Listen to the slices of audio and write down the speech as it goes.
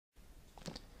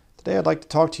Today I'd like to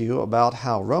talk to you about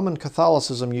how Roman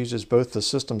Catholicism uses both the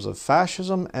systems of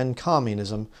fascism and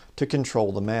communism to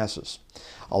control the masses.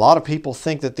 A lot of people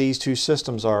think that these two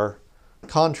systems are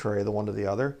contrary the one to the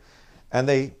other, and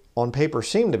they on paper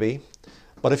seem to be,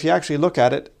 but if you actually look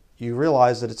at it, you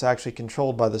realize that it's actually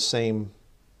controlled by the same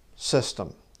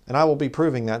system. And I will be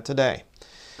proving that today.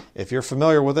 If you're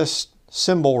familiar with this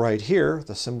symbol right here,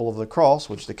 the symbol of the cross,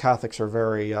 which the Catholics are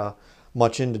very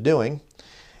much into doing,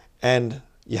 and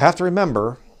you have to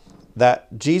remember that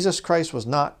Jesus Christ was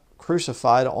not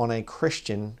crucified on a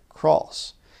Christian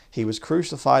cross. He was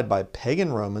crucified by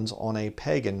pagan Romans on a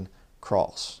pagan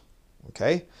cross.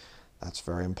 Okay? That's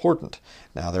very important.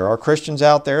 Now, there are Christians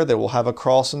out there that will have a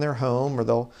cross in their home, or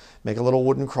they'll make a little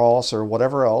wooden cross or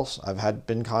whatever else. I've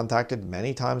been contacted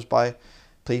many times by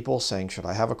people saying, should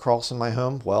I have a cross in my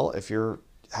home? Well, if you're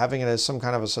having it as some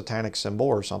kind of a satanic symbol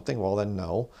or something, well then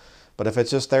no. But if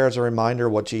it's just there as a reminder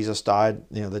what Jesus died,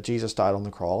 that Jesus died on the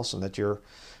cross, and that you're,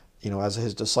 as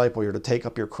his disciple, you're to take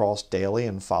up your cross daily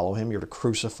and follow him, you're to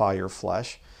crucify your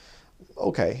flesh.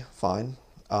 Okay, fine.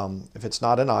 If it's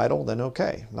not an idol, then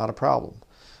okay, not a problem.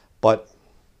 But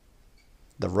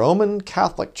the Roman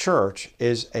Catholic Church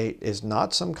is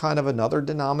not some kind of another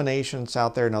denomination that's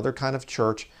out there, another kind of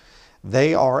church.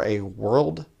 They are a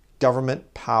world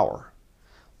government power.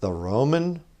 The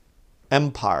Roman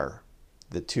Empire,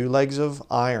 the two legs of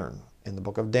iron in the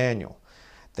book of Daniel,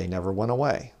 they never went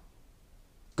away.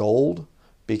 Gold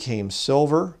became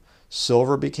silver,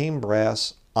 silver became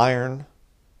brass, iron,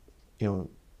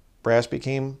 brass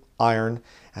became iron,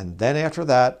 and then after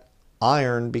that,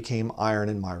 iron became iron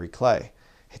and miry clay.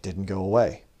 It didn't go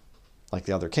away like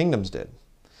the other kingdoms did.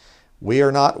 We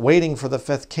are not waiting for the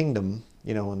fifth kingdom,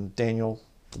 in Daniel,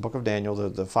 the book of Daniel,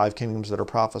 the five kingdoms that are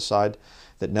prophesied,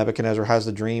 that Nebuchadnezzar has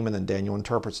the dream and then Daniel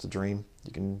interprets the dream.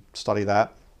 You can study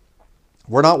that.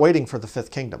 We're not waiting for the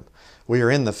fifth kingdom. We are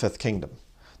in the fifth kingdom.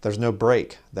 There's no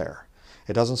break there.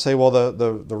 It doesn't say, well,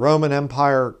 the Roman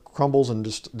Empire crumbles and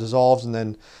just dissolves and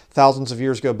then thousands of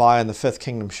years go by and the fifth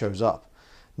kingdom shows up.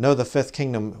 No, the fifth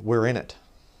kingdom, we're in it.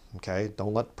 Okay,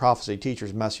 don't let prophecy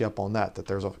teachers mess you up on that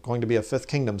there's going to be a fifth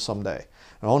kingdom someday.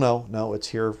 Oh no, it's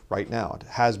here right now. It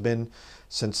has been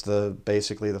since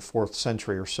basically the 4th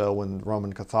century or so, when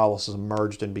Roman Catholicism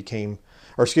merged and became,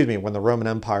 when the Roman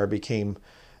Empire became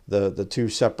the two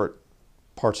separate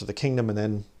parts of the kingdom and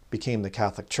then became the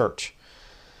Catholic Church.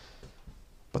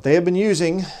 But they have been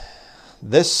using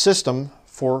this system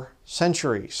for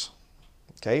centuries.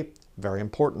 Okay, very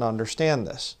important to understand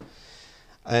this.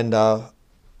 And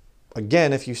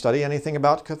again, if you study anything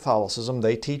about Catholicism,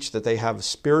 they teach that they have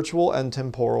spiritual and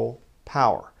temporal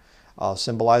power,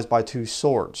 symbolized by two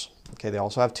swords. Okay, they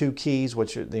also have two keys,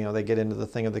 which they get into the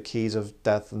thing of the keys of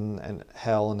death and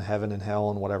hell and heaven and hell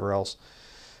and whatever else.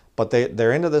 But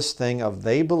they're into this thing of,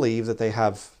 they believe that they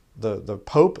have, the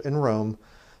Pope in Rome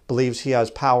believes he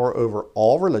has power over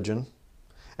all religion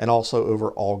and also over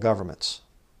all governments,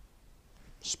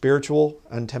 spiritual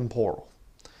and temporal.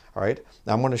 All right,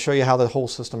 now I'm going to show you how the whole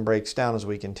system breaks down as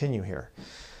we continue here.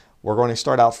 We're going to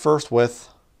start out first with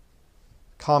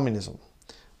communism,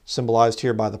 symbolized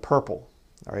here by the purple.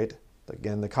 All right,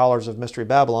 again, the colors of Mystery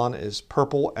Babylon is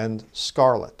purple and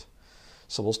scarlet.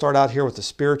 So we'll start out here with the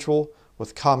spiritual,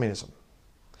 with communism.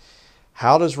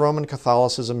 How does Roman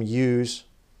Catholicism use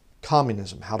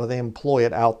communism? How do they employ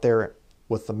it out there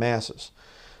with the masses?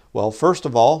 Well, first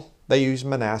of all, they use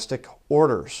monastic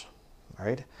orders. All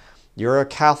right. You're a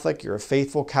Catholic, you're a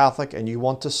faithful Catholic, and you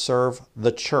want to serve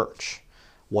the church.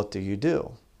 What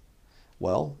do?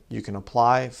 Well, you can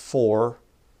apply for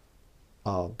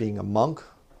being a monk,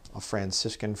 a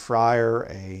Franciscan friar,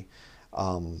 a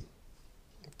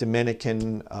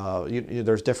Dominican.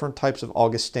 There's different types of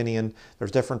Augustinian.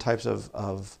 There's different types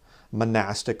of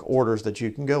monastic orders that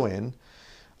you can go in.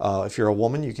 If you're a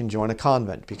woman, you can join a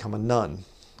convent, become a nun.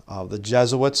 The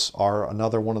Jesuits are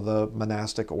another one of the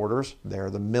monastic orders. They're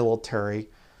the military,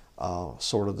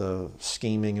 sort of the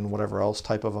scheming and whatever else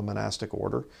type of a monastic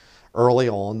order. Early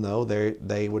on, though,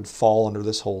 they would fall under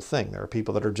this whole thing. There are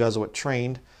people that are Jesuit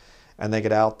trained, and they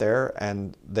get out there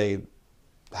and they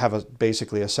have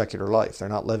basically a secular life. They're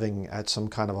not living at some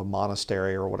kind of a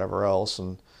monastery or whatever else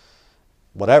and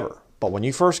whatever. But when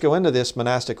you first go into this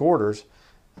monastic orders,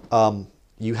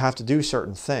 you have to do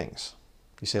certain things.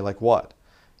 You say, like what?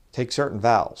 Take certain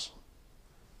vows.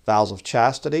 Vows of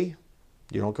chastity.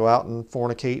 You don't go out and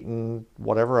fornicate and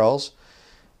whatever else.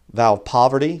 Vow of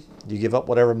poverty. You give up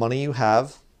whatever money you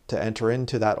have to enter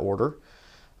into that order.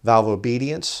 Vow of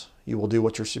obedience. You will do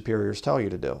what your superiors tell you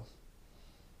to do.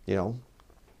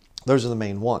 Those are the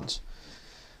main ones.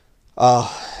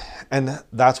 And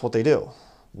that's what they do.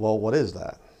 Well, what is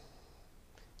that?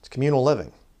 It's Communal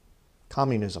living.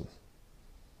 Communism.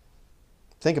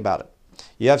 Think about it.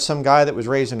 You have some guy that was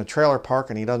raised in a trailer park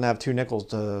and he doesn't have two nickels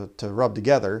to rub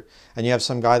together. And you have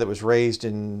some guy that was raised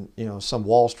in, some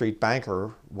Wall Street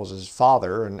banker was his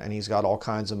father and he's got all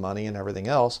kinds of money and everything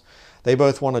else. They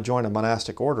both want to join a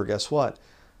monastic order. Guess what?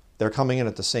 They're coming in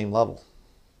at the same level.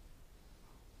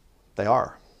 They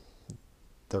are.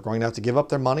 They're going to have to give up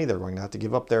their money. They're going to have to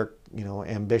give up their,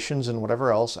 ambitions and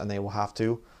whatever else. And they will have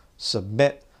to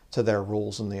submit to their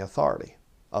rules and the authority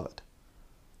of it.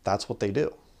 That's what they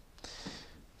do.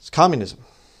 It's communism.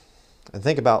 And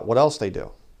think about what else they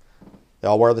do. They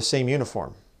all wear the same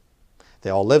uniform. They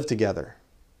all live together.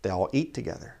 They all eat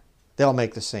together. They all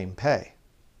make the same pay.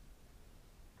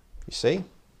 You see? You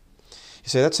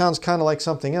say, that sounds kind of like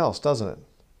something else, doesn't it?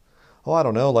 Oh, I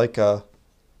don't know, like the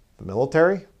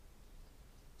military?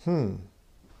 You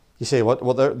say, what?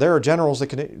 Well, there are generals that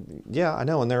can... Yeah, I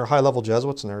know, and there are high-level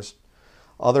Jesuits, and there's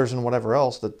others and whatever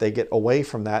else that they get away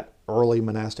from that early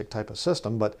monastic type of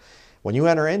system. But when you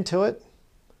enter into it,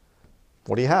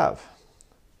 what do you have?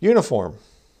 Uniform.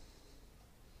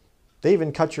 They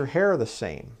even cut your hair the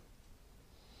same.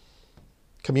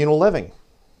 Communal living.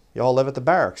 You all live at the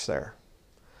barracks there.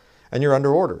 And you're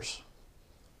under orders.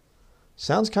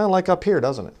 Sounds kind of like up here,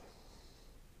 doesn't it?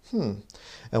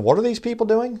 And what are these people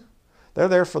doing? They're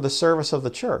there for the service of the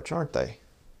church, aren't they?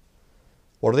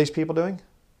 What are these people doing?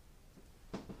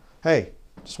 Hey,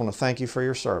 just want to thank you for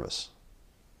your service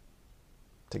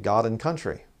to God and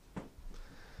country.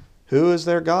 Who is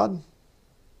their God?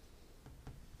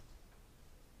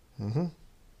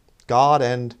 God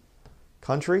and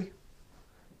country. You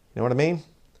know what I mean?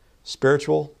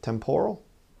 Spiritual, temporal.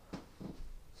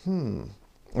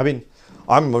 I mean,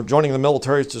 I'm joining the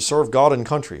military to serve God and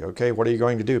country. Okay, what are you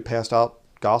going to do? Pass out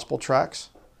gospel tracts?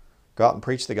 Go out and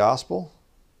preach the gospel?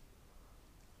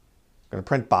 Going to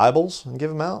print Bibles and give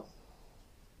them out?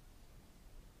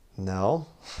 No.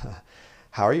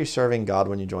 How are you serving God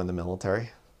when you join the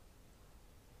military?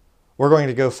 We're going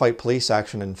to go fight police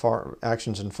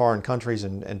actions in foreign countries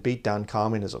and beat down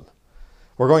communism.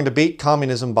 We're going to beat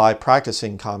communism by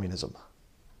practicing communism.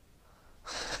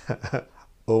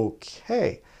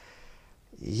 Okay.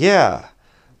 Yeah.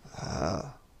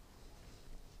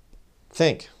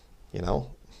 Think,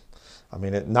 I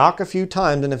mean, knock a few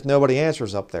times, and if nobody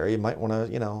answers up there, you might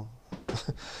want to,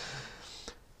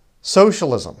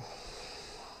 Socialism.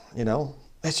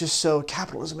 It's just so,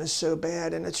 capitalism is so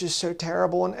bad, and it's just so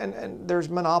terrible, and there's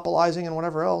monopolizing and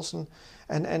whatever else, and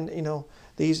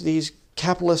these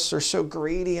capitalists are so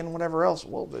greedy and whatever else.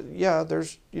 Well, yeah,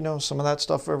 there's, some of that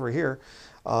stuff over here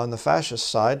on the fascist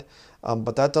side,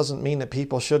 but that doesn't mean that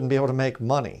people shouldn't be able to make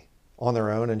money on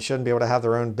their own and shouldn't be able to have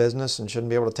their own business and shouldn't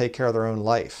be able to take care of their own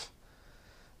life.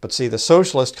 But see, the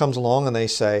socialist comes along and they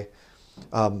say,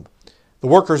 the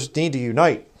workers need to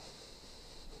unite.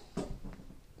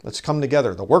 Let's come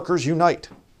together. The workers unite.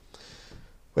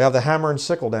 We have the hammer and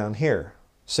sickle down here.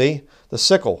 See? The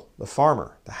sickle, the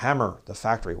farmer. The hammer, the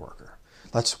factory worker.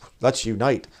 Let's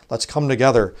unite. Let's come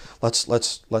together. Let's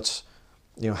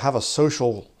have a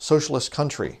socialist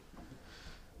country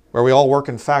where we all work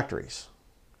in factories.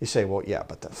 You say, well, yeah,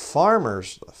 but the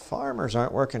farmers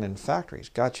aren't working in factories.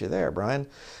 Got you there, Brian.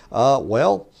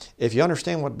 Well, if you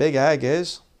understand what big ag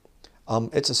is,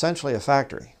 it's essentially a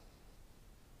factory.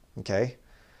 Okay?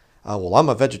 Well, I'm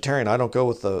a vegetarian. I don't go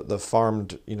with the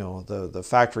farmed, the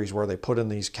factories where they put in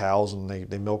these cows and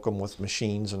they milk them with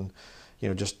machines and,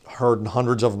 just herding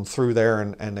hundreds of them through there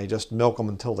and they just milk them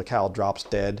until the cow drops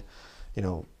dead,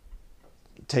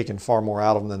 taking far more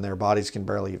out of them than their bodies can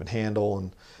barely even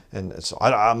handle. And so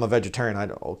I'm a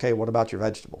vegetarian. Okay, what about your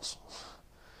vegetables?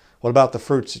 What about the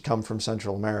fruits that come from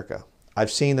Central America?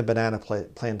 I've seen the banana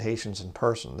plantations in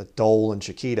person that Dole and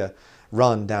Chiquita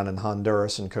run down in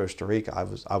Honduras and Costa Rica.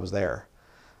 I was there.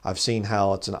 I've seen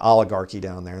how it's an oligarchy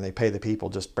down there and they pay the people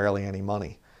just barely any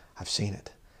money. I've seen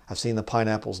it. I've seen the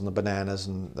pineapples and the bananas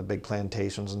and the big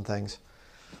plantations and things.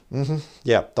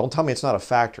 Yeah, don't tell me it's not a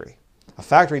factory. A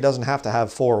factory doesn't have to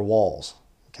have 4 walls,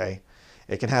 okay?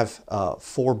 It can have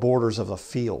 4 borders of a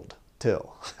field too,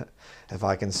 if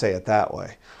I can say it that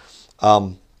way.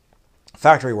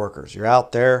 Factory workers, you're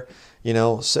out there,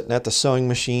 sitting at the sewing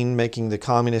machine making the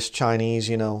communist Chinese,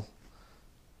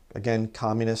 again,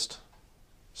 communist,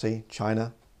 see,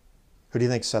 China. Who do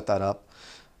you think set that up?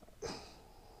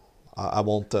 I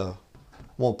won't tell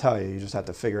you. You just have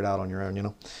to figure it out on your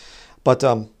own, But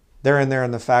they're in there in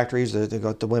the factories. They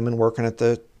got the women working at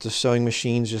the sewing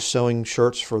machines, just sewing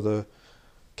shirts for the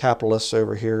capitalists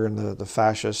over here and the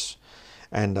fascists.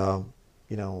 And,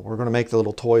 we're going to make the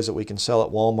little toys that we can sell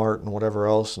at Walmart and whatever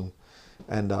else.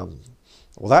 And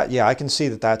Well, that, yeah, I can see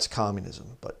that that's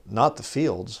communism, but not the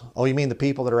fields. Oh, you mean the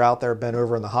people that are out there bent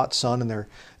over in the hot sun and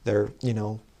they're you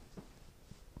know,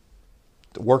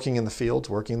 working in the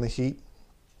fields, working in the heat,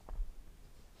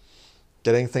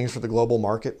 getting things for the global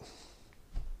market?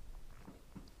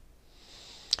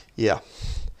 Yeah.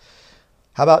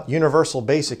 How about universal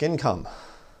basic income?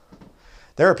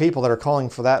 There are people that are calling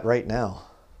for that right now.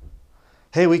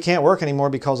 Hey, we can't work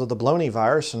anymore because of the baloney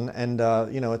virus, and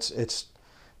you know, it's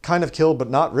kind of killed, but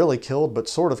not really killed, but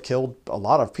sort of killed a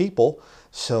lot of people.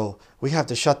 So we have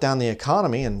to shut down the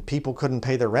economy, and people couldn't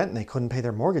pay their rent and they couldn't pay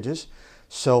their mortgages.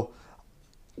 So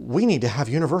we need to have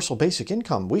universal basic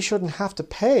income. We shouldn't have to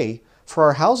pay for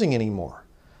our housing anymore.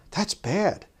 That's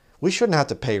bad. We shouldn't have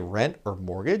to pay rent or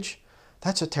mortgage.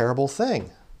 That's a terrible thing.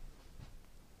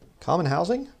 Common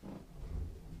housing?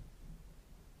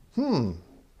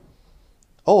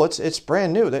 Oh, it's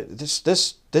brand new.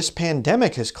 This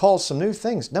pandemic has caused some new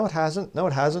things. No, it hasn't. No,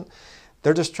 it hasn't.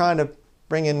 They're just trying to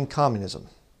bring in communism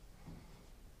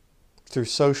through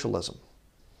socialism.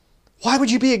 Why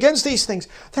would you be against these things?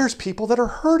 There's people that are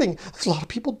hurting. There's a lot of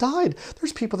people died.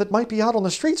 There's people that might be out on the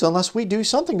streets unless we do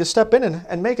something to step in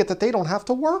and make it that they don't have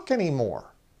to work anymore.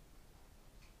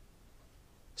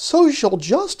 Social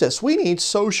justice. We need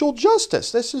social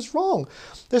justice. This is wrong.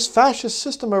 This fascist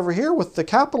system over here with the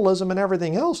capitalism and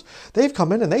everything else, they've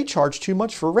come in and they charge too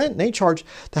much for rent. And they charge,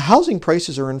 the housing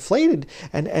prices are inflated,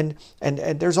 and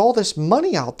there's all this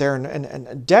money out there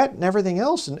and debt and everything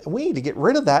else. And we need to get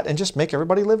rid of that and just make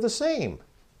everybody live the same.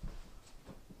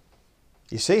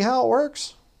 You see how it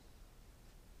works?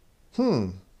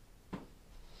 So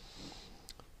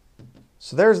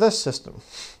there's this system.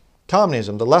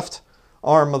 Communism, the left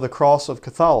arm of the cross of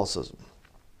Catholicism.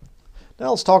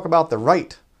 Now let's talk about the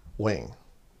right wing.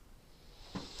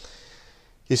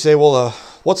 You say, well,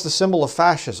 what's the symbol of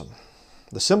fascism?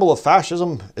 The symbol of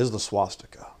fascism is the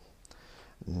swastika.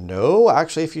 No,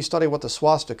 actually, if you study what the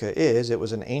swastika is, it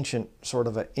was an ancient sort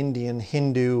of an Indian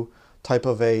Hindu type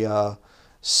of a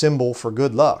symbol for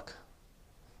good luck,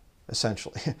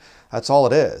 essentially. That's all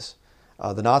it is.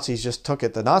 The Nazis just took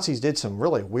it. The Nazis did some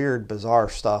really weird, bizarre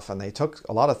stuff, and they took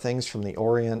a lot of things from the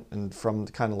Orient and from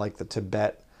kind of like the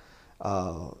Tibet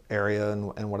area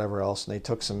and whatever else, and they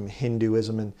took some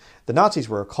Hinduism, and the Nazis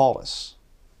were occultists.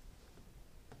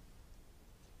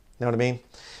 You know what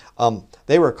I mean?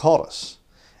 They were occultists,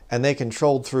 and they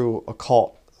controlled through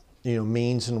occult, you know,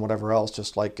 means and whatever else,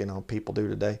 just like, you know, people do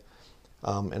today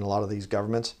in a lot of these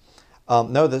governments.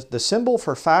 No, the symbol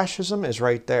for fascism is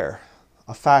right there,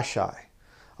 a fasci.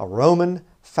 A Roman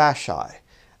fasci,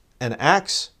 an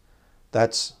axe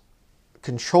that's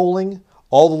controlling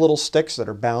all the little sticks that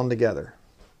are bound together.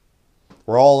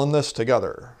 We're all in this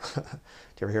together. Did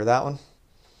you ever hear that one?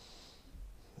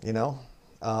 You know?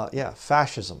 Yeah,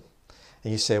 fascism.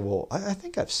 And you say, well, I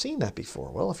think I've seen that before.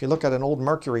 Well, if you look at an old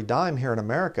Mercury dime here in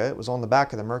America, it was on the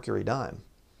back of the Mercury dime.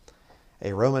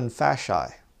 A Roman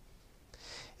fasci.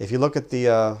 If you look at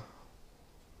the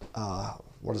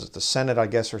what is it, the Senate, I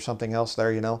guess, or something else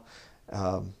there, you know,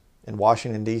 in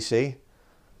Washington, D.C.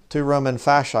 2 Roman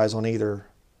fasces on either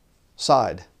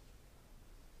side.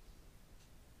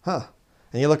 And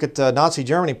you look at Nazi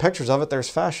Germany, pictures of it,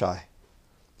 there's fasci.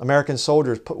 American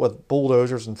soldiers put with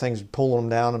bulldozers and things, pulling them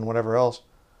down and whatever else.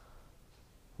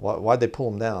 Why'd they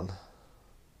pull them down?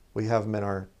 We have them in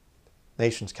our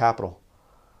nation's capital.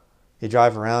 You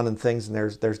drive around and things, and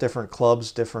there's different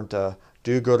clubs, different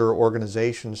do-gooder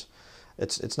organizations.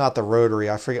 It's not the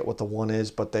Rotary, I forget what the one is,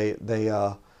 but they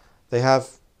have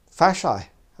fasci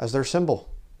as their symbol.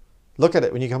 Look at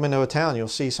it when you come into a town. You'll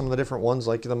see some of the different ones,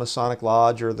 like the Masonic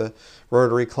Lodge or the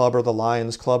Rotary Club or the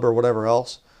Lions Club or whatever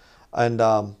else, and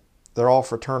they're all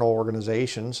fraternal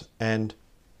organizations, and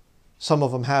some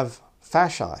of them have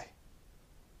fasci.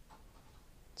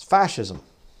 It's fascism.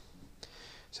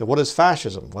 So what is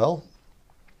fascism? Well,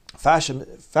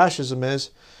 fascism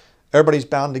is everybody's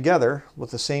bound together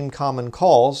with the same common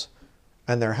cause,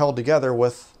 and they're held together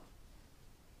with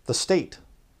the state.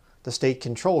 The state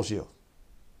controls you.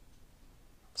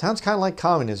 Sounds kind of like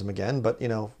communism again, but, you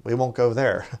know, we won't go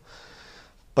there.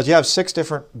 But you have 6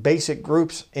 different basic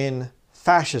groups in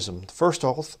fascism. First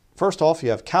off, you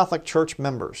have Catholic Church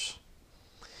members.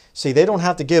 See, they don't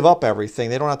have to give up everything.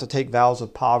 They don't have to take vows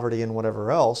of poverty and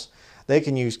whatever else. They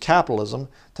can use capitalism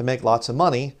to make lots of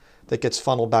money that gets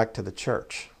funneled back to the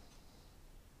church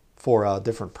for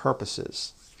different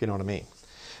purposes, if you know what I mean.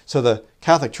 So the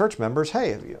Catholic Church members,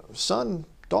 hey, son,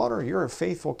 daughter, you're a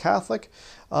faithful Catholic.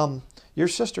 Your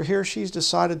sister here, she's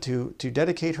decided to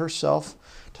dedicate herself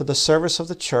to the service of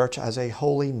the church as a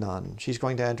holy nun. She's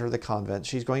going to enter the convent.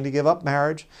 She's going to give up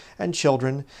marriage and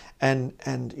children and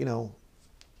you know,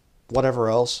 whatever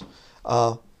else,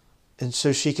 and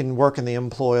so she can work in the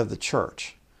employ of the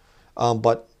church.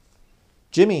 But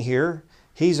Jimmy here,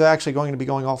 he's actually going to be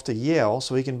going off to Yale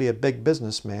so he can be a big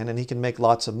businessman and he can make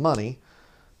lots of money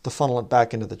to funnel it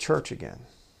back into the church again.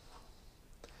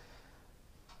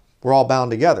 We're all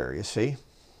bound together, you see.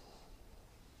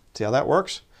 See how that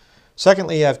works?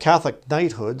 Secondly, you have Catholic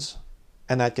knighthoods,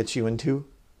 and that gets you into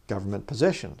government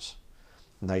positions.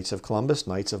 Knights of Columbus,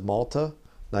 Knights of Malta,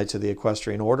 Knights of the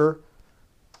Equestrian Order,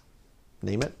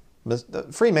 name it.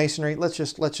 Freemasonry, let's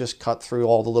just cut through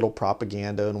all the little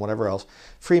propaganda and whatever else.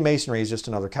 Freemasonry is just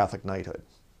another Catholic knighthood.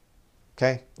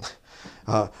 Okay?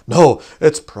 No,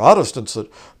 it's Protestants.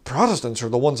 Protestants are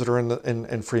the ones that are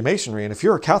in Freemasonry, and if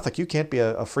you're a Catholic, you can't be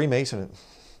a Freemason.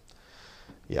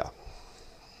 Yeah.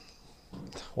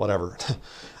 Whatever.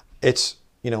 It's,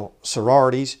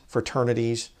 sororities,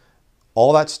 fraternities,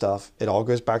 all that stuff. It all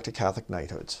goes back to Catholic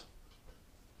knighthoods.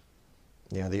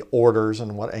 The orders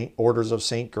and orders of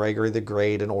St. Gregory the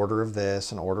Great, an order of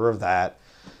this, an order of that,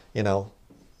 and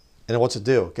what's it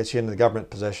do? It gets you into the government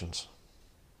positions.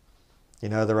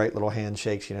 The right little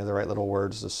handshakes, the right little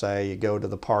words to say. You go to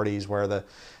the parties where the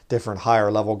different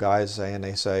higher level guys say, and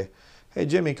they say, hey,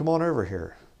 Jimmy, come on over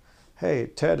here. Hey,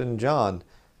 Ted and John,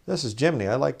 this is Jimmy.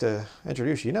 I'd like to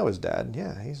introduce you. You know his dad.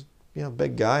 Yeah, he's,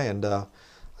 big guy, and I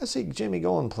see Jimmy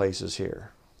going places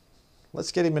here.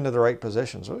 Let's get him into the right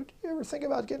positions. So, do you ever think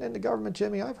about getting into government,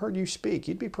 Jimmy? I've heard you speak.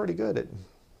 You'd be pretty good at it.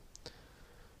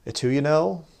 It's who you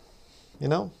know.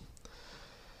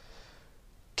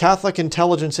 Catholic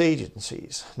intelligence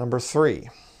agencies, number 3.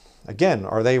 Again,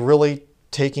 are they really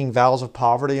taking vows of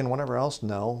poverty and whatever else?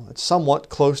 No. It's somewhat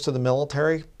close to the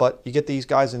military, but you get these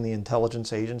guys in the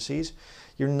intelligence agencies.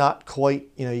 You're not quite,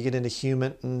 you get into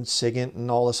HUMINT and SIGINT and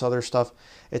all this other stuff.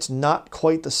 It's not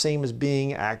quite the same as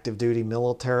being active duty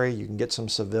military. You can get some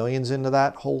civilians into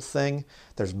that whole thing.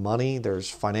 There's money, there's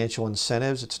financial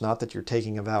incentives. It's not that you're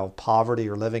taking a vow of poverty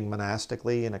or living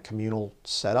monastically in a communal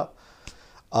setup.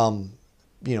 And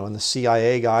the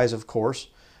CIA guys, of course.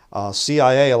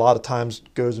 CIA a lot of times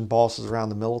goes and bosses around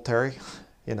the military,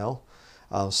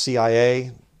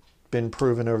 CIA been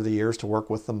proven over the years to work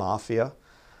with the mafia.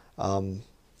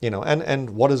 And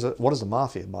what is the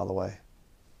mafia, by the way?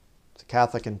 It's a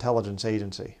Catholic intelligence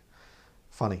agency.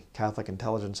 Funny, Catholic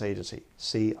intelligence agency,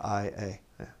 CIA.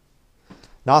 Yeah.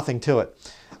 Nothing to it.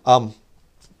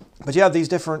 But you have these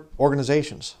different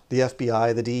organizations, the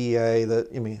FBI, the DEA,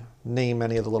 name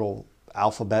any of the little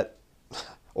alphabet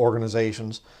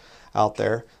organizations out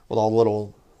there with all the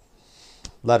little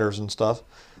letters and stuff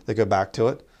that go back to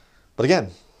it. But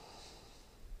again,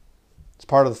 it's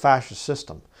part of the fascist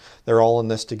system. They're all in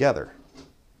this together.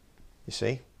 You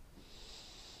see?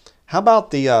 How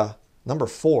about the number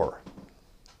 4?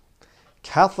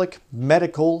 Catholic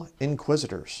medical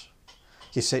inquisitors.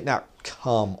 You say, now,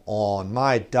 come on.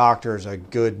 My doctor's a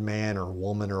good man or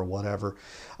woman or whatever.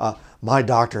 My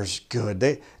doctor's good.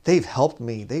 They've helped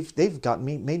me. They've got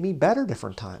me, made me better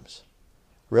different times.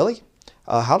 Really?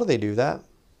 How do they do that?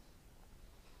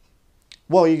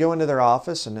 Well, you go into their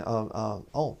office and,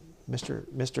 oh,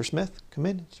 Mr. Smith, come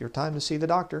in. It's your time to see the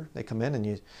doctor. They come in and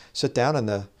you sit down and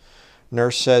the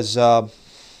nurse says,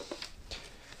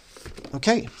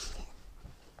 okay,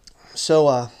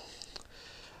 so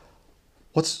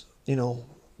what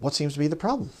seems to be the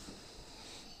problem?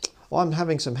 Well, I'm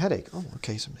having some headache. Oh,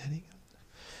 okay, some headache.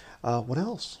 What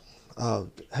else?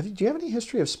 Do you have any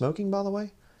history of smoking, by the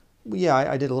way? Well, yeah,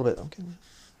 I did a little bit. Okay.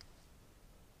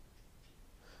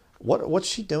 What's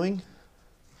she doing?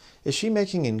 Is she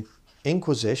making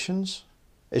inquisitions?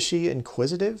 Is she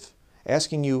inquisitive?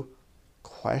 Asking you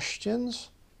questions?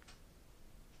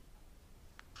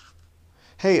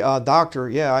 Hey, doctor,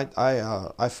 yeah,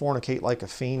 I fornicate like a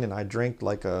fiend and I drink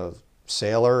like a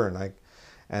sailor and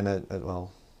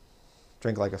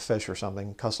drink like a fish or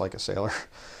something, cuss like a sailor.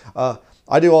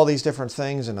 I do all these different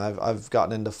things and I've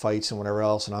gotten into fights and whatever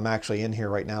else, and I'm actually in here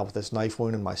right now with this knife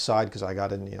wound in my side because I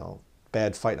got in,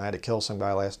 bad fight and I had to kill some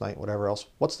guy last night, whatever else.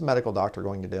 What's the medical doctor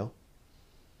going to do?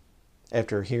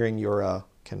 After hearing your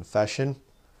confession,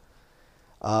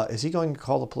 is he going to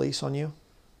call the police on you?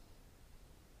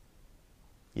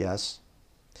 Yes.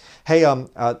 Hey,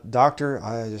 doctor,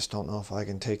 I just don't know if I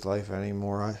can take life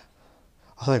anymore.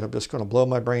 I think I'm just going to blow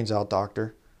my brains out,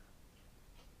 doctor.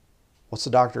 What's the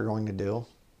doctor going to do?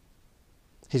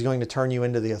 He's going to turn you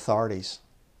into the authorities.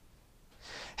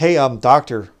 Hey,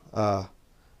 doctor, I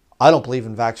don't believe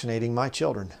in vaccinating my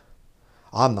children.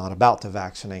 I'm not about to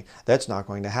vaccinate. That's not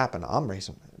going to happen.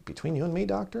 Between you and me,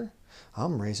 doctor,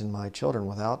 I'm raising my children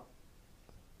without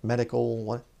medical,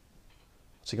 what's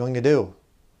he going to do?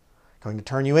 Going to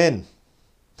turn you in.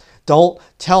 Don't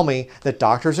tell me that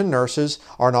doctors and nurses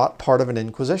are not part of an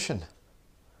inquisition.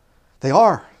 They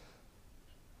are.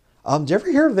 Did you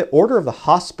ever hear of the Order of the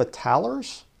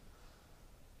Hospitallers?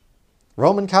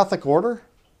 Roman Catholic Order?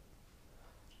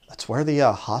 That's where the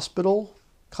hospital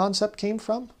concept came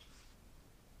from?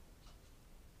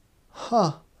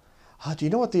 Huh. Do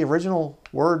you know what the original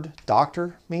word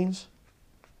doctor means?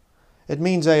 It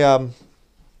means a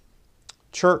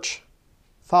church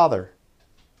father.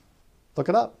 Look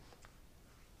it up.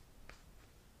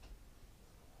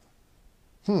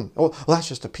 Oh, well, that's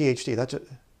just a PhD. That's just,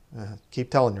 keep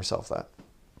telling yourself that.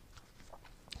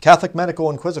 Catholic medical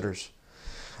inquisitors.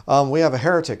 We have a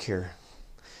heretic here.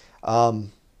 You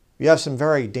have some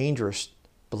very dangerous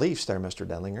beliefs there, Mr.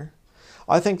 Denlinger.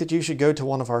 I think that you should go to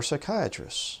one of our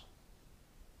psychiatrists.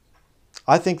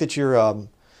 I think that you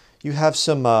have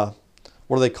some, what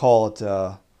do they call it,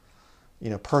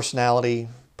 personality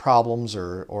problems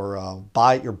or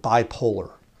you're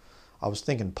bipolar. I was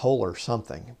thinking polar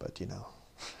something, but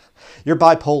you're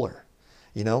bipolar.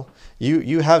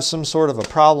 You have some sort of a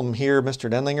problem here, Mr.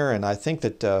 Denlinger, and I think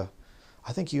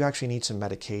that you actually need some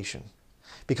medication.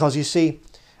 Because you see,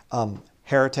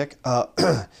 heretic,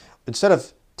 instead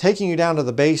of taking you down to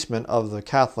the basement of the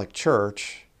Catholic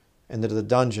Church, into the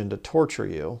dungeon to torture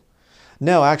you,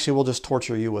 no, actually we'll just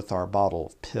torture you with our bottle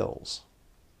of pills.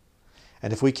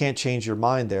 And if we can't change your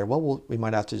mind there, well, we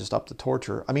might have to just up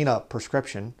the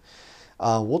prescription.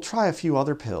 We'll try a few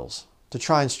other pills to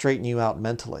try and straighten you out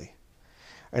mentally.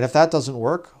 And if that doesn't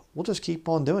work, we'll just keep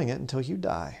on doing it until you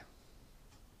die.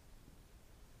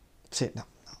 See,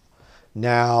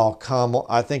 now, come on.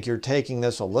 I think you're taking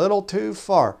this a little too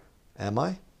far. Am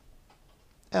I?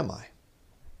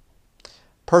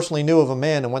 Personally knew of a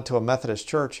man and went to a Methodist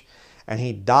church, and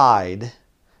he died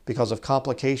because of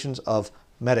complications of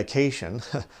medication,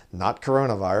 not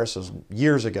coronavirus. It was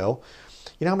years ago.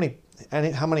 You know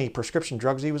how many prescription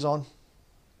drugs he was on?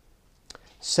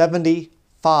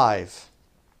 75.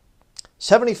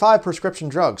 75 prescription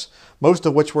drugs, most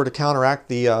of which were to counteract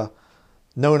the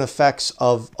known effects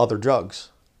of other drugs.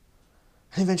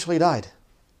 And eventually died.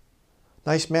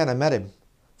 Nice man, I met him.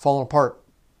 Falling apart.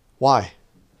 Why?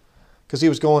 Because he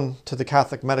was going to the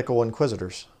Catholic medical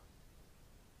inquisitors.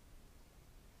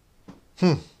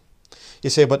 You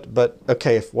say, but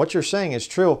okay, if what you're saying is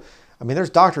true, there's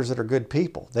doctors that are good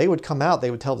people. They would come out, they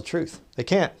would tell the truth. They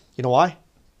can't. You know why?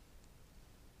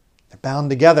 They're bound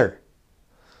together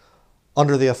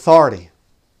under the authority.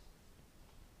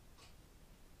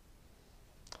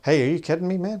 Hey, are you kidding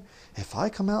me, man? If I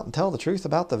come out and tell the truth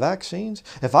about the vaccines,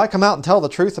 if I come out and tell the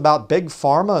truth about big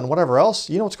pharma and whatever else,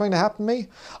 you know what's going to happen to me?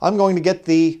 I'm going to get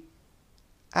the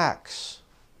axe.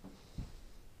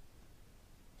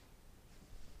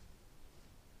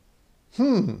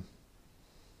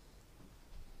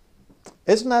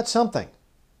 Isn't that something?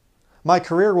 My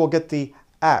career will get the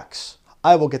axe.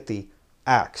 I will get the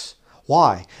axe.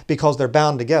 Why? Because they're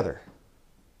bound together.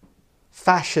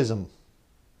 Fascism.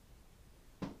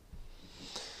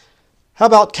 How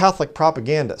about Catholic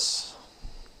propagandists?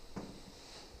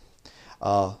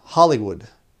 Hollywood,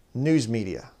 news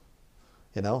media.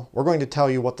 We're going to tell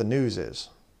you what the news is.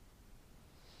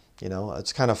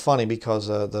 It's kind of funny because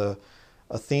the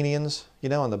Athenians,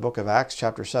 in the book of Acts,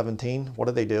 chapter 17, what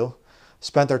did they do?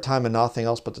 Spent their time in nothing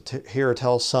else but to hear or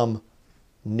tell some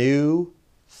new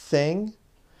thing.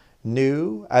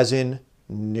 New, as in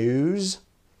news.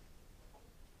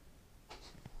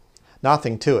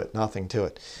 Nothing to it, nothing to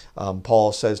it.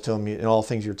 Paul says to him, in all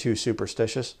things you're too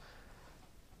superstitious.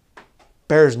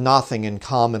 Bears nothing in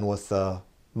common with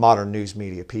modern news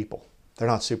media people. They're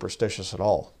not superstitious at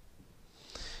all.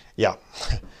 Yeah.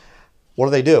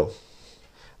 What do?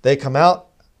 They come out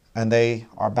and they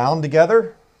are bound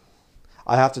together.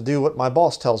 I have to do what my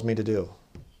boss tells me to do.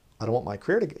 I don't want my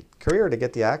career to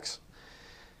get the axe.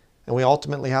 And we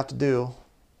ultimately have to do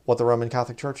what the Roman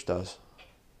Catholic Church does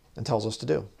and tells us to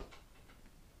do.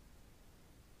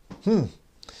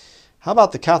 How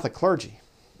about the Catholic clergy?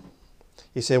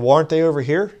 You say, well, aren't they over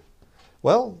here?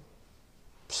 Well,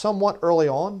 somewhat early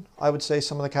on, I would say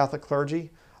some of the Catholic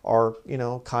clergy are,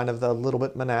 kind of the little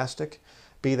bit monastic,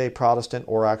 be they Protestant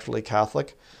or actually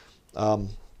Catholic.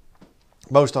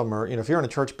 Most of them are, if you're in a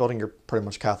church building, you're pretty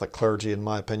much Catholic clergy, in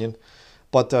my opinion.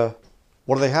 But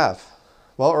what do they have?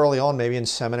 Well, early on, maybe in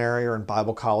seminary or in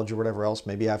Bible college or whatever else,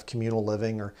 maybe you have communal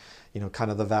living or,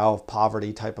 kind of the vow of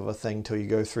poverty type of a thing till you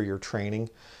go through your training,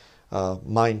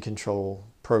 mind control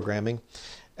programming.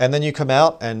 And then you come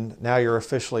out and now you're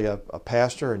officially a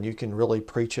pastor and you can really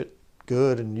preach it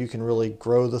good and you can really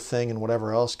grow the thing and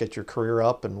whatever else, get your career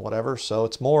up and whatever. So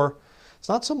it's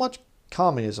not so much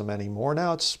communism anymore.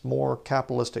 Now it's more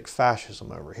capitalistic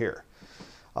fascism over here.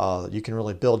 You can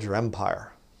really build your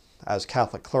empire as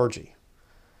Catholic clergy.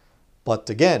 But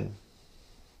again,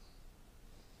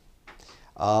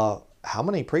 how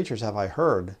many preachers have I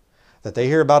heard that they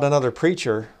hear about another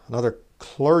preacher, another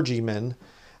clergyman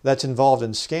that's involved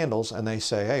in scandals, and they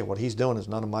say, hey, what he's doing is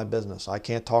none of my business. I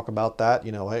can't talk about that.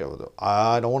 You know, hey,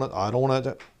 I don't want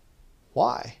to.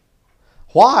 Why?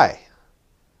 Why?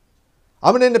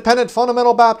 I'm an independent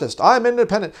fundamental Baptist. I'm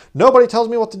independent. Nobody tells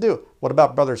me what to do. What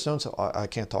about brother so-and-so? I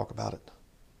can't talk about it.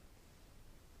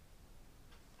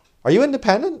 Are you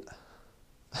independent?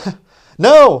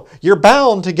 No, you're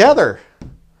bound together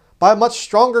by a much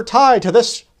stronger tie to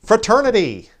this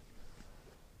fraternity.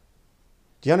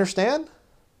 Do you understand?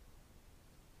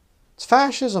 It's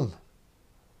fascism.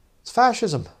 It's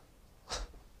fascism.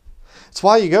 It's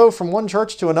why you go from one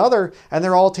church to another and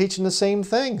they're all teaching the same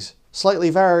things. Slightly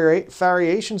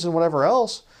variations and whatever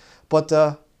else. But,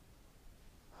 and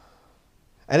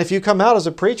if you come out as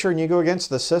a preacher and you go against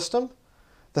the system,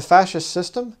 the fascist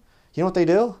system, you know what they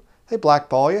do? They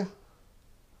blackball you.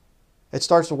 It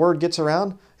starts, the word gets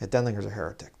around, Denlinger's a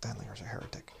heretic. Denlinger's a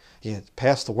heretic. You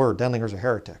pass the word, Denlinger's a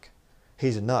heretic.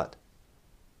 He's a nut.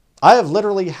 I have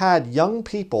literally had young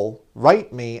people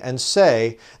write me and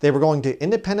say they were going to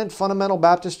independent fundamental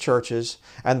Baptist churches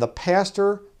and the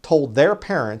pastor told their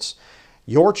parents,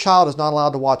 your child is not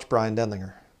allowed to watch Bryan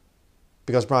Denlinger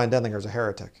because Bryan Denlinger is a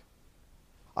heretic.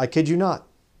 I kid you not.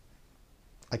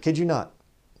 I kid you not.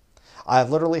 I have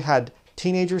literally had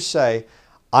teenagers say,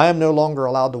 I am no longer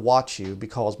allowed to watch you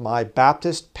because my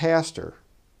Baptist pastor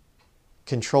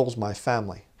controls my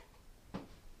family.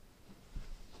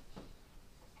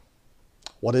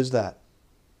 What is that?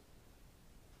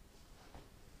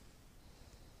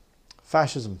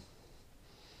 Fascism.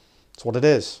 That's what it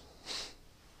is.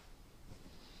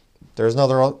 There's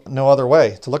no other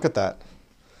way to look at that.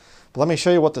 But let me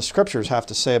show you what the scriptures have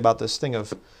to say about this thing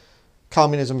of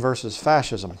communism versus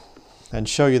fascism and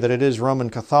show you that it is Roman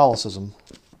Catholicism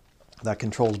that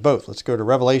controls both. Let's go to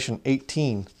Revelation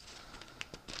 18.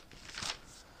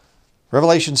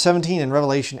 Revelation 17 and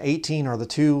Revelation 18 are the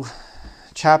two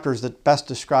chapters that best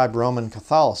describe Roman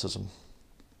Catholicism.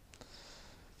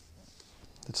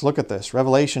 Let's look at this.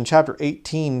 Revelation chapter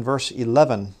 18, verse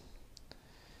 11.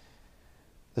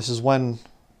 This is when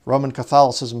Roman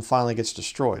Catholicism finally gets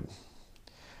destroyed.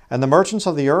 And the merchants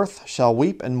of the earth shall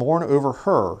weep and mourn over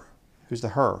her. Who's the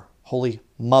her? Holy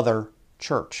Mother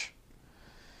Church.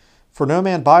 For no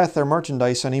man buyeth their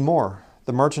merchandise any more.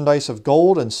 The merchandise of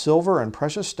gold and silver and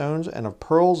precious stones and of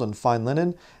pearls and fine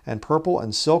linen and purple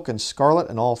and silk and scarlet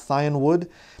and all thyine wood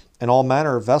and all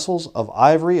manner of vessels of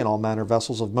ivory and all manner of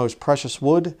vessels of most precious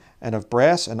wood and of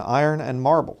brass and iron and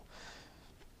marble.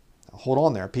 Now, hold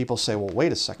on there. People say, well,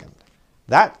 wait a second.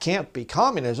 That can't be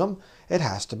communism. It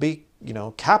has to be, you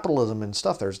know, capitalism and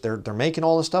stuff. They're making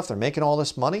all this stuff. They're making all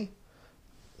this money.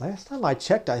 Last time I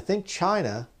checked, I think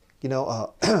China, you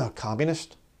know,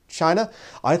 communist China,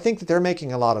 I think that they're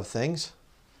making a lot of things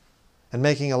and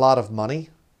making a lot of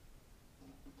money.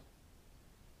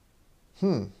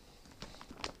 And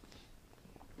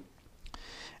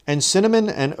cinnamon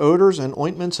and odors and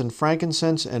ointments and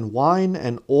frankincense and wine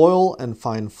and oil and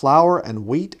fine flour and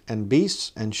wheat and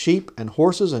beasts and sheep and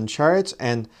horses and chariots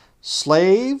and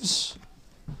slaves.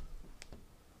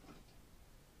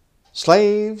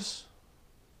 Slaves.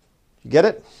 You get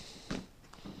it?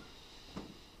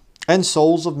 And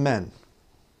souls of men.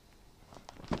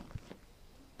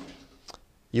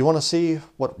 You want to see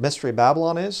what Mystery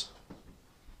Babylon is?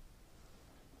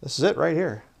 This is it right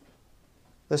here.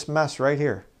 This mess right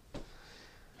here.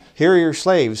 Here are your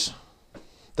slaves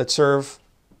that serve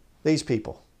these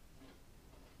people.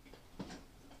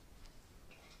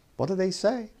 What do they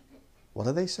say? What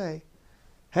do they say?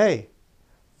 Hey,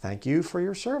 thank you for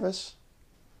your service.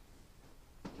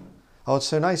 Oh, it's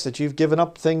so nice that you've given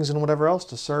up things and whatever else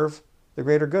to serve the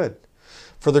greater good.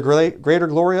 For the greater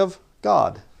glory of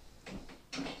God.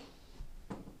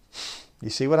 You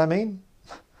see what I mean?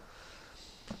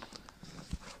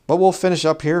 But we'll finish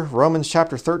up here. Romans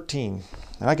chapter 13.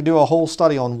 And I could do a whole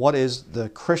study on what is the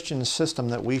Christian system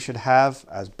that we should have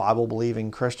as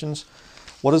Bible-believing Christians.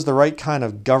 What is the right kind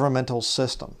of governmental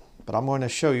system? But I'm going to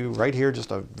show you right here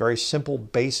just a very simple,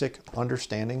 basic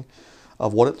understanding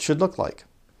of what it should look like.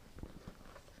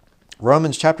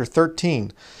 Romans chapter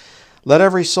 13. Let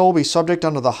every soul be subject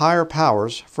unto the higher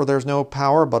powers, for there's no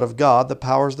power but of God. The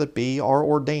powers that be are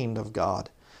ordained of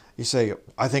God. You say,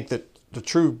 I think that the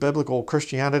true biblical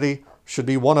Christianity should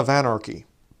be one of anarchy.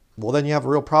 Well, then you have a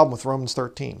real problem with Romans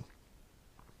 13.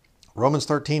 Romans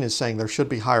 13 is saying there should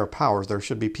be higher powers. There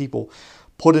should be people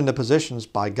put into positions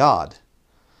by God.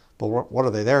 But what are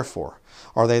they there for?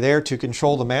 Are they there to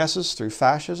control the masses through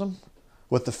fascism,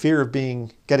 with the fear of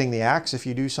getting the axe if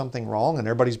you do something wrong and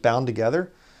everybody's bound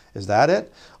together? Is that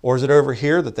it? Or is it over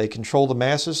here that they control the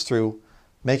masses through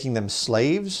making them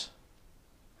slaves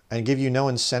and give you no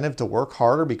incentive to work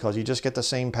harder because you just get the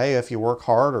same pay if you work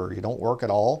hard or you don't work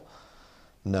at all?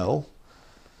 No.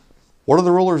 What are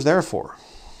the rulers there for?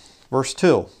 Verse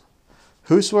 2.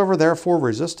 Whosoever therefore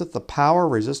resisteth the power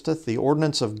resisteth the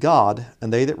ordinance of God,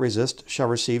 and they that resist shall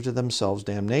receive to themselves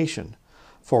damnation.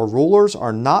 For rulers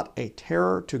are not a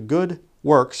terror to good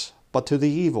works, but to the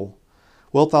evil.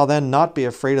 Wilt thou then not be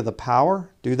afraid of the power?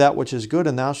 Do that which is good,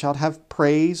 and thou shalt have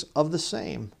praise of the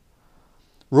same.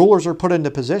 Rulers are put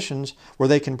into positions where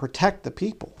they can protect the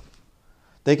people.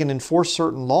 They can enforce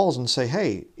certain laws and say,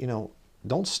 hey,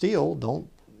 don't steal, don't,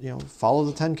 follow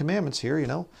the 10 Commandments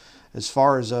here, as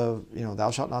far as,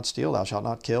 thou shalt not steal, thou shalt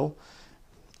not kill,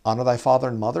 honor thy father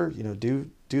and mother, do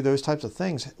those types of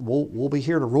things. We'll be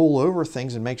here to rule over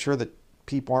things and make sure that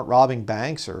people aren't robbing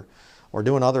banks or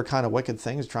doing other kind of wicked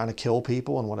things, trying to kill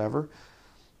people and whatever.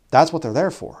 That's what they're there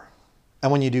for.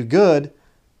 And when you do good,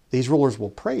 these rulers will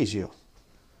praise you.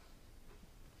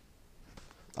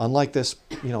 Unlike this,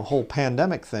 whole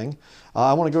pandemic thing,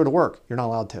 I want to go to work. You're not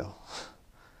allowed to.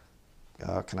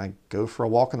 Can I go for a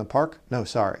walk in the park? No,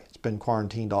 sorry. It's been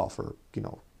quarantined off, or,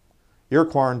 you're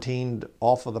quarantined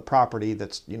off of the property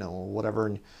that's, whatever,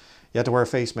 and you have to wear a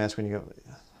face mask when you go.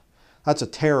 That's a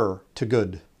terror to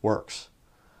good works.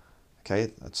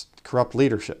 Okay, that's corrupt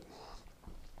leadership.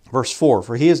 Verse 4,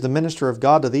 for he is the minister of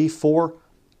God to thee for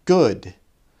good.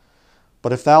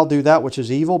 But if thou do that which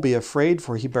is evil, be afraid,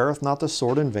 for he beareth not the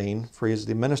sword in vain. For he is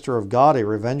the minister of God, a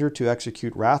revenger to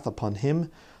execute wrath upon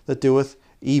him that doeth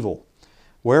evil.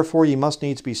 Wherefore ye must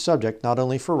needs be subject, not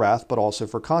only for wrath, but also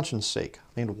for conscience sake.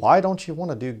 Why don't you want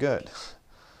to do good?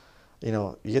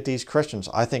 You get these Christians,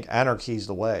 I think anarchy is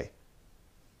the way.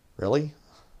 Really?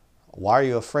 Why are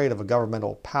you afraid of a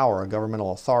governmental power, a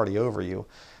governmental authority over you,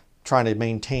 trying to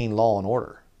maintain law and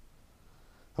order?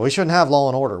 We shouldn't have law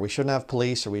and order. We shouldn't have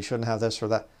police, or we shouldn't have this or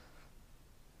that.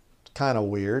 It's kind of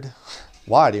weird.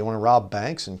 Why? Do you want to rob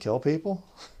banks and kill people?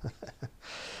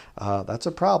 That's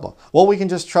a problem. Well, we can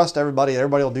just trust everybody.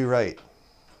 Everybody will do right.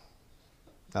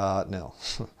 No.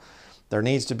 There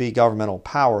needs to be governmental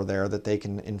power there that they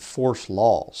can enforce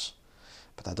laws.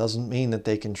 But that doesn't mean that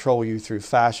they control you through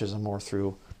fascism or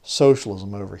through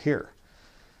socialism over here.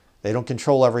 They don't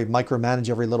micromanage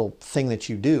every little thing that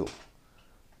you do.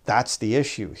 That's the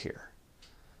issue here.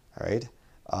 All right?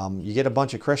 You get a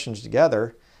bunch of Christians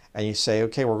together and you say,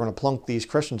 okay, we're going to plunk these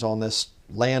Christians on this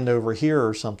land over here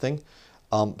or something.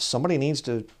 Somebody needs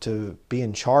to be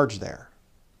in charge there.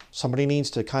 Somebody needs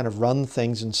to kind of run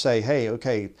things and say, hey,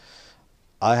 okay,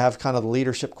 I have kind of the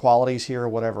leadership qualities here or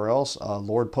whatever else.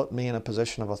 Lord put me in a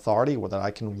position of authority where that I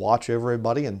can watch over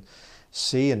everybody and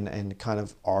see and kind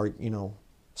of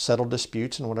settle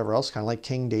disputes and whatever else, kind of like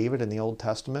King David in the Old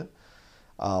Testament.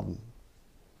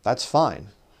 That's fine.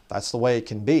 That's the way it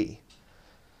can be.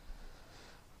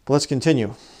 But let's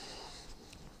continue.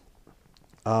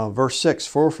 Verse 6,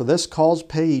 for this cause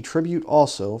pay ye tribute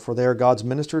also, for they are God's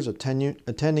ministers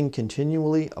attending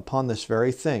continually upon this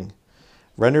very thing.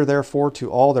 Render therefore to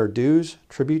all their dues,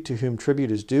 tribute to whom tribute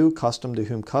is due, custom to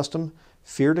whom custom,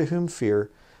 fear to whom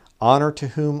fear, honor to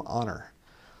whom honor.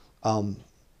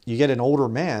 You get an older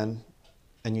man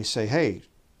and you say, hey,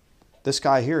 this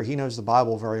guy here, he knows the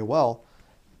Bible very well.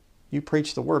 You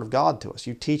preach the Word of God to us.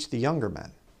 You teach the younger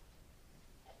men.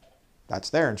 That's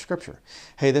there in Scripture.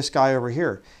 Hey, this guy over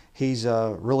here, he's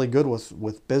really good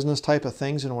with business type of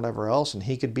things and whatever else, and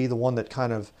he could be the one that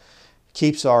kind of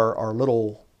keeps our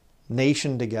little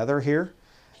nation together here.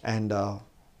 And,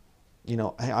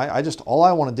 I just, all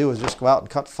I want to do is just go out and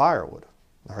cut firewood.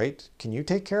 All right? Can you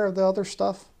take care of the other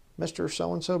stuff, Mr.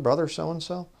 So-and-so, brother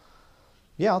so-and-so?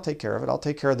 Yeah, I'll take care of it. I'll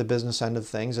take care of the business end of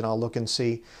things, and I'll look and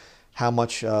see how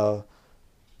much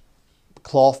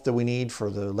cloth do we need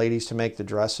for the ladies to make the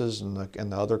dresses and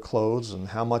the other clothes, and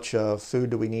how much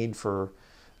food do we need for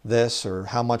this, or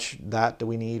how much that do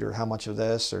we need, or how much of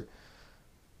this. Or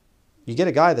you get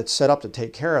a guy that's set up to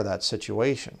take care of that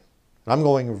situation. And I'm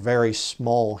going very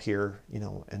small here,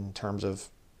 in terms of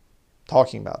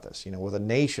talking about this. With a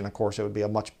nation, of course, it would be a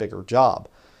much bigger job.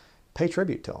 Pay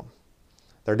tribute to them.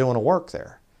 They're doing a work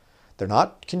there. They're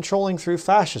not controlling through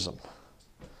fascism.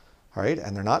 All right?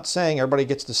 And they're not saying everybody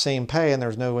gets the same pay and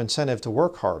there's no incentive to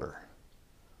work harder.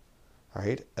 All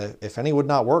right? If any would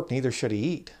not work, neither should he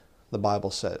eat, the Bible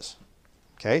says.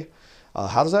 Okay?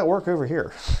 How does that work over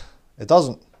here? It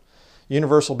doesn't.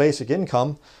 Universal basic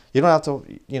income, you don't have to,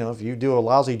 if you do a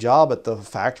lousy job at the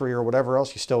factory or whatever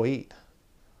else, you still eat.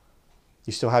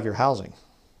 you still have your housing.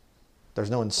 There's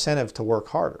no incentive to work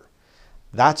harder.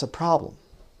 That's a problem.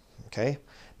 Okay?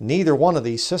 Neither one of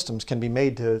these systems can be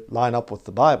made to line up with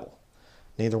the Bible.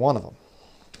 Neither one of them.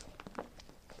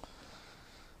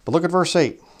 But look at verse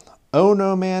 8. Owe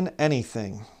no man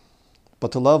anything,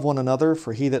 but to love one another,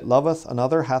 for he that loveth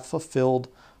another hath fulfilled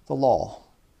the law.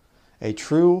 A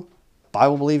true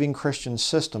Bible-believing Christian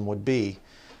system would be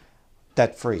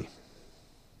debt-free.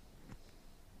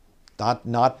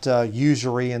 Not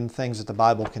usury and things that the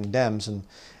Bible condemns.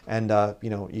 And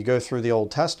you go through the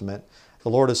Old Testament, the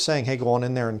Lord is saying, hey, go on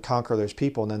in there and conquer those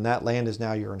people, and then that land is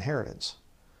now your inheritance.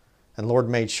 And the Lord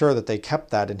made sure that they kept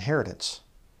that inheritance.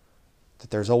 That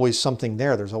there's always something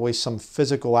there. There's always some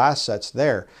physical assets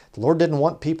there. The Lord didn't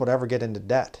want people to ever get into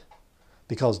debt,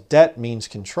 because debt means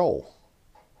control.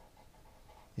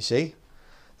 You see?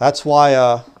 That's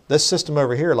why this system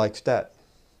over here likes debt.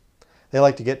 They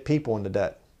like to get people into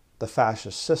debt, the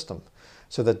fascist system.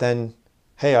 So that then,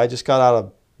 hey, I just got out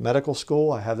of medical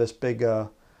school. I have this big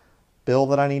bill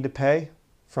that I need to pay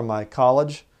from my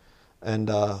college.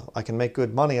 And I can make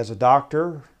good money as a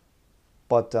doctor,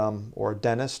 but or a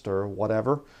dentist or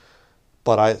whatever.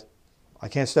 But I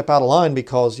can't step out of line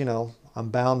because, I'm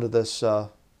bound to this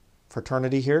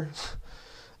fraternity here.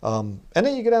 And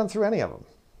then you go down through any of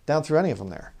them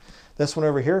there. This one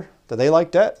over here, do they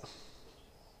like debt?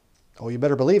 Oh, you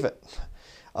better believe it.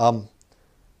 The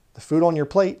food on your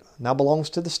plate now belongs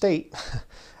to the state.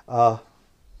 There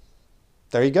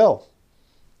you go.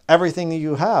 Everything that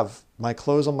you have, my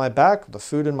clothes on my back, the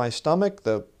food in my stomach,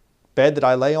 the bed that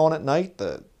I lay on at night,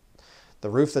 the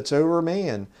roof that's over me,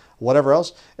 and whatever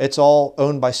else, it's all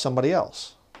owned by somebody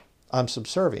else. I'm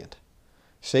subservient.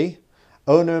 See?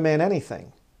 Owe no man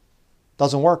anything.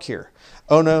 Doesn't work here.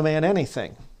 Owe no man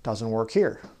anything. Doesn't work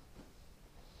here.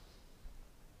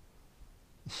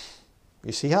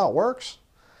 You see how it works?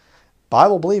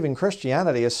 Bible-believing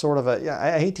Christianity is sort of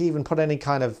I hate to even put any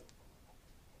kind of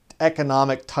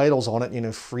economic titles on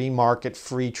it, free market,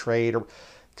 free trade,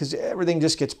 because everything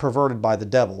just gets perverted by the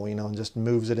devil, and just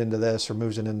moves it into this or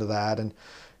moves it into that, and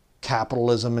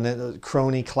capitalism and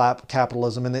crony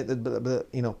capitalism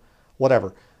and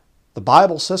whatever. The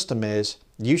Bible system is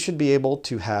you should be able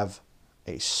to have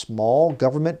a small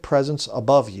government presence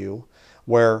above you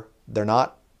where they're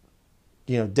not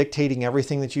dictating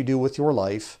everything that you do with your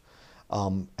life,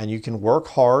 and you can work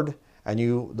hard, and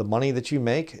the money that you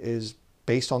make is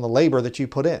based on the labor that you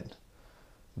put in.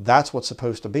 That's what's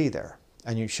supposed to be there.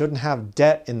 And you shouldn't have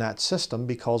debt in that system,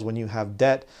 because when you have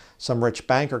debt, some rich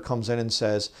banker comes in and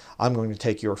says, I'm going to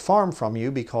take your farm from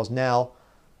you because now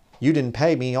you didn't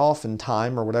pay me off in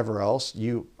time or whatever else.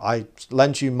 I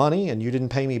lent you money and you didn't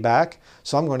pay me back,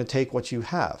 so I'm going to take what you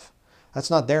have. That's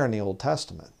not there in the Old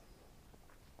Testament.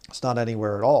 It's not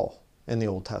anywhere at all in the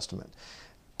Old Testament.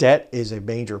 Debt is a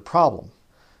major problem.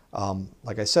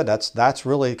 Like I said, that's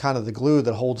really kind of the glue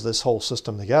that holds this whole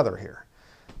system together here.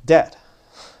 Debt.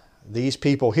 These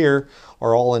people here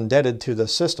are all indebted to the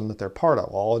system that they're part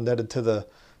of, all indebted to the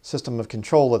system of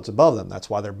control that's above them. That's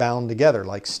why they're bound together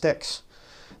like sticks.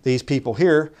 These people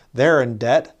here, they're in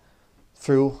debt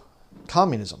through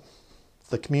communism,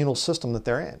 the communal system that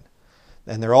they're in.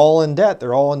 And they're all in debt,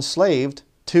 they're all enslaved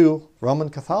to Roman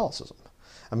Catholicism.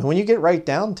 I mean, when you get right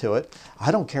down to it,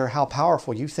 I don't care how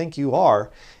powerful you think you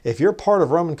are. If you're part of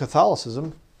Roman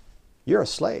Catholicism, you're a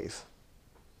slave.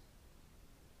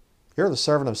 You're the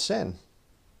servant of sin.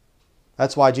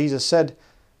 That's why Jesus said,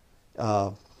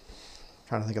 trying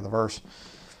to think of the verse.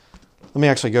 Let me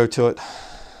actually go to it.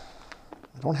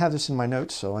 I don't have this in my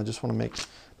notes, so I just want to make,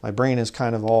 my brain is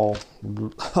kind of all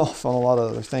off on a lot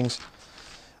of other things.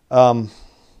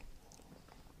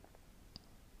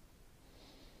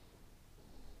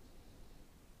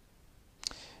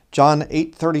 John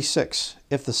 8:36,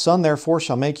 if the Son therefore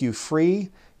shall make you free,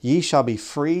 ye shall be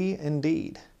free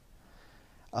indeed.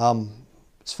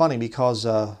 It's funny because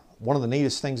one of the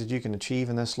neatest things that you can achieve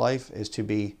in this life is to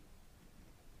be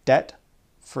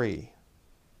debt-free.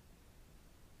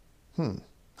 You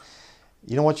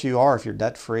know what you are if you're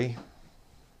debt-free? You're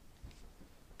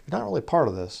not really part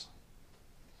of this.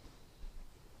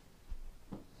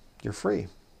 You're free.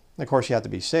 And of course, you have to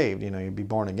be saved. You'd be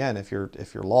born again if you're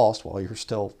lost. Well, you're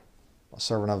still a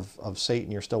servant of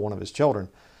Satan. You're still one of his children.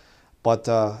 But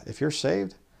if you're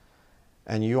saved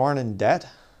and you aren't in debt,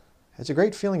 it's a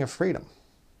great feeling of freedom.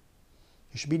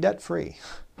 You should be debt-free.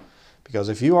 Because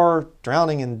if you are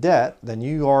drowning in debt, then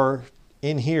you are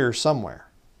in here somewhere.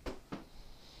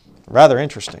 Rather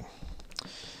interesting.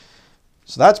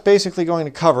 So that's basically going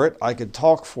to cover it. I could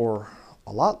talk for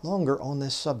a lot longer on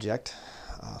this subject.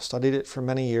 Studied it for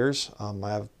many years.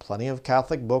 I have plenty of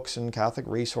Catholic books and Catholic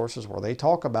resources where they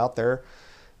talk about their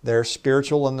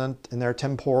spiritual and their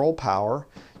temporal power.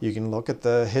 You can look at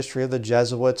the history of the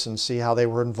Jesuits and see how they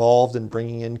were involved in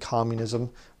bringing in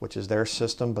communism, which is their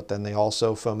system, but then they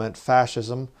also foment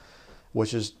fascism,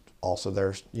 which is also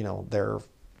their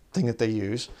thing that they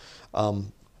use.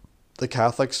 The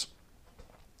Catholics,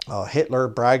 Hitler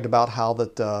bragged about how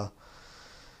that the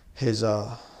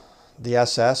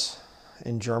SS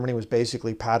in Germany was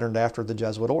basically patterned after the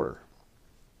Jesuit order.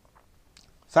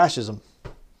 Fascism,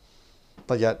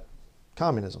 but yet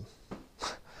communism.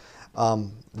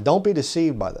 Don't be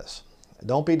deceived by this.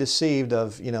 Don't be deceived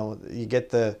of, you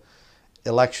get the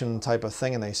election type of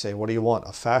thing and they say, what do you want,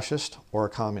 a fascist or a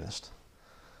communist?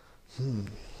 Well,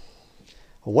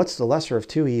 what's the lesser of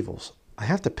two evils? I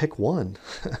have to pick one.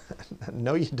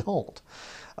 No, you don't.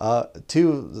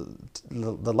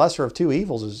 The lesser of two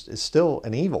evils is still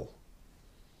an evil.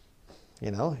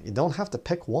 You don't have to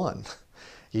pick one.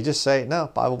 You just say,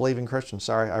 no, Bible-believing Christian,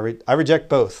 sorry, I reject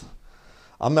both.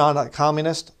 I'm not a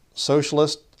communist,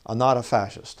 socialist, I'm not a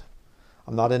fascist.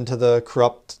 I'm not into the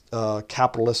corrupt,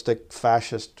 capitalistic,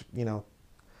 fascist,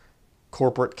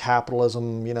 corporate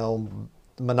capitalism,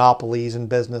 monopolies in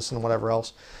business and whatever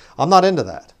else. I'm not into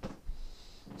that.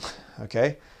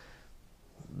 Okay?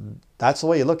 That's the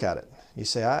way you look at it. You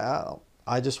say,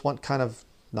 I just want kind of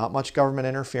not much government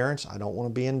interference. I don't want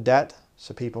to be in debt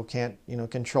so people can't,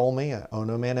 control me. I owe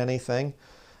no man anything.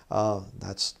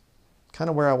 That's kind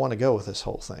of where I want to go with this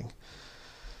whole thing.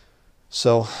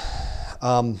 So,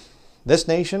 this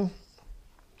nation,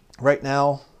 right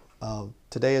now,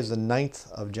 today is the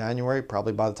 9th of January.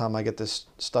 Probably by the time I get this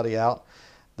study out,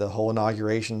 the whole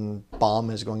inauguration bomb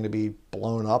is going to be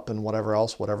blown up and whatever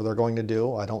else, whatever they're going to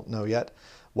do. I don't know yet.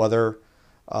 Whether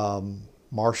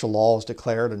martial law is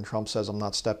declared and Trump says I'm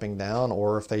not stepping down,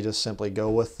 or if they just simply go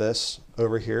with this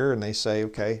over here and they say,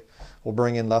 okay, we'll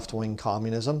bring in left-wing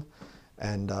communism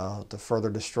and to further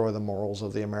destroy the morals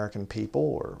of the American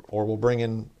people, or we'll bring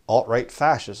in alt-right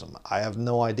fascism. I have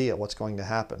no idea what's going to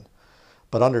happen.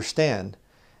 But understand,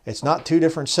 it's not two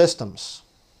different systems,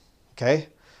 okay?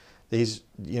 These,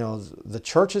 the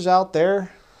churches out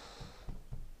there,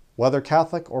 whether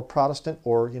Catholic or Protestant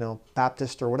or,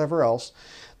 Baptist or whatever else,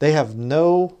 they have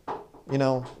no,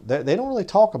 they don't really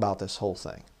talk about this whole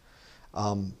thing.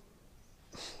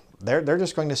 They're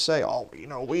just going to say, oh,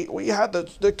 we had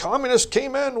the communists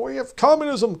came in, we have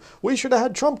communism, we should have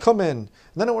had Trump come in, and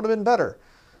then it would have been better.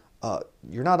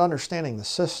 You're not understanding the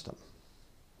system,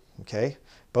 okay?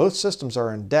 Both systems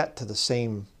are in debt to the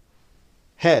same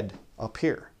head up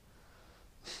here.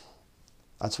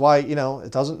 That's why,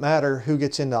 it doesn't matter who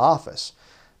gets into office,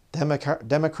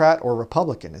 Democrat or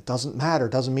Republican. It doesn't matter.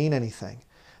 It doesn't mean anything.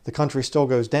 The country still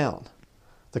goes down.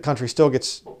 The country still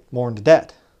gets more into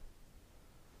debt.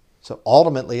 So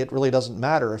ultimately, it really doesn't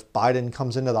matter if Biden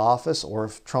comes into the office or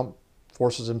if Trump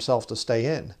forces himself to stay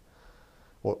in.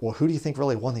 Well, who do you think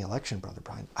really won the election, Brother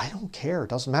Bryan? I don't care.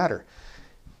 It doesn't matter.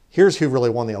 Here's who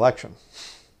really won the election.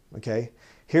 Okay?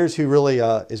 Here's who really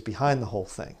is behind the whole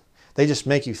thing. They just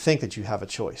make you think that you have a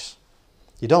choice.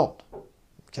 You don't.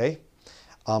 Okay?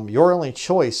 Your only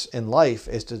choice in life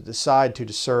is to decide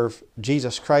to serve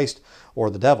Jesus Christ or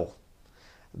the devil.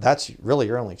 That's really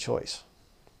your only choice.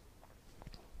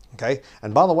 Okay?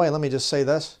 And by the way, let me just say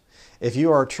this. If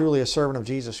you are truly a servant of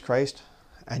Jesus Christ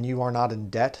and you are not in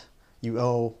debt, you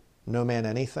owe no man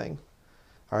anything,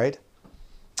 all right?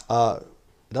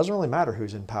 It doesn't really matter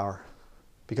who's in power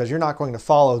because you're not going to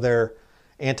follow their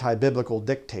anti-biblical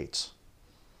dictates.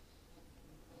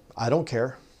 I don't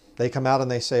care. They come out and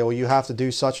they say, well, you have to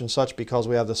do such and such because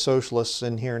we have the socialists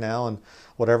in here now, and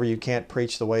whatever, you can't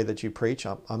preach the way that you preach.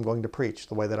 I'm going to preach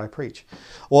the way that I preach.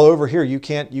 Well, over here, you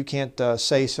can't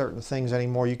say certain things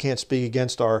anymore. You can't speak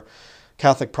against our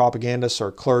Catholic propagandists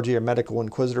or clergy or medical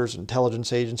inquisitors,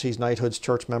 intelligence agencies, knighthoods,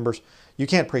 church members. You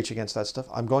can't preach against that stuff.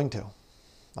 I'm going to.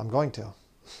 I'm going to.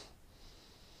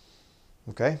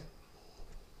 Okay?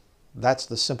 That's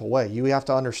the simple way. You have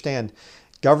to understand,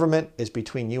 government is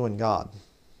between you and God.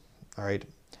 All right?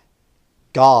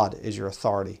 God is your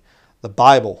authority. The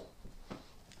Bible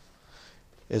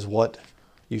is what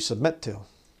you submit to.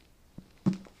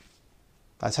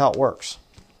 That's how it works.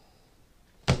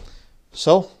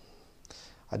 So,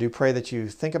 I do pray that you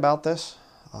think about this.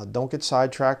 Don't get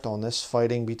sidetracked on this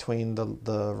fighting between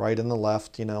the right and the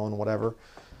left, and whatever.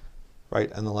 Right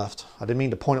and the left. I didn't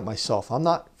mean to point at myself. I'm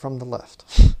not from the left.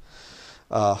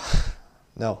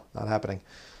 No, not happening.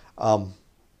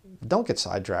 Don't get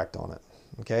sidetracked on it.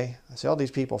 Okay? I see all these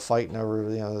people fighting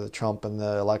over the Trump and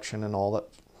the election and all that.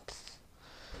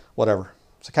 Whatever.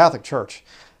 It's a Catholic Church.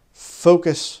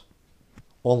 Focus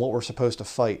on what we're supposed to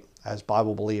fight as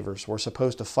Bible believers. We're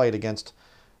supposed to fight against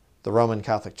the Roman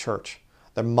Catholic Church,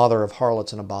 the mother of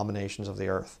harlots and abominations of the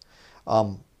earth.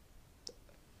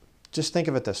 Just think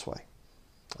of it this way.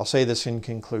 I'll say this in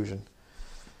conclusion.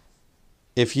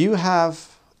 If you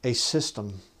have a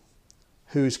system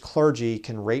whose clergy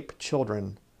can rape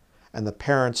children and the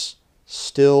parents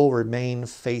still remain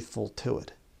faithful to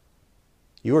it,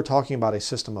 you are talking about a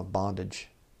system of bondage.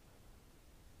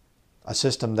 A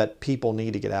system that people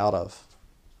need to get out of.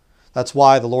 That's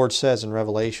why the Lord says in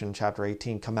Revelation chapter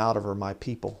 18, "Come out of her, my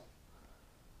people."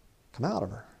 Come out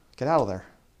of her. Get out of there.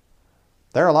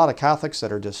 There are a lot of Catholics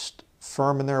that are just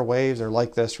firm in their ways. They're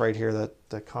like this right here,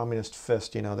 the communist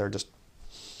fist. You know, they're just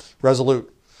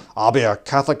resolute. I'll be a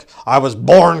Catholic. I was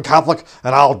born Catholic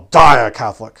and I'll die a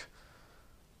Catholic.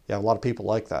 You have a lot of people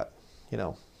like that. You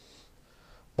know,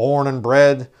 born and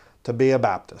bred to be a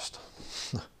Baptist.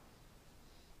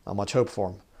 Not much hope for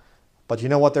them. But you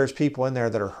know what? There's people in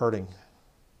there that are hurting.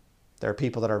 There are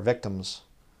people that are victims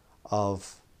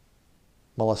of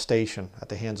molestation at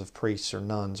the hands of priests or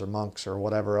nuns or monks or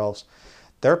whatever else.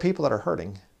 There are people that are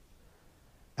hurting.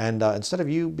 And instead of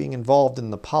you being involved in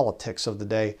the politics of the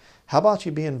day, how about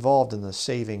you be involved in the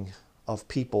saving of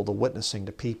people, the witnessing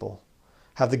to people?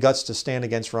 Have the guts to stand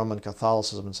against Roman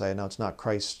Catholicism and say, no, it's not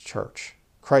Christ's church.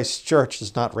 Christ's church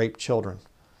does not rape children.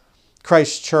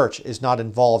 Christ's church is not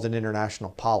involved in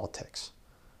international politics.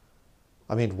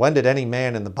 I mean, when did any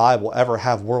man in the Bible ever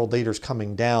have world leaders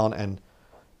coming down and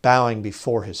bowing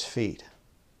before his feet?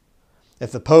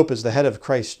 If the Pope is the head of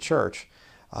Christ's church,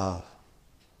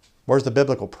 where's the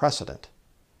biblical precedent?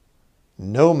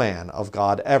 No man of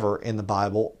God ever in the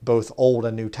Bible, both Old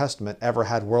and New Testament, ever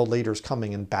had world leaders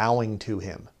coming and bowing to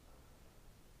him.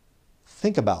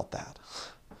 Think about that.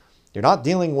 You're not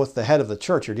dealing with the head of the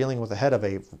church. You're dealing with the head of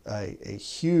a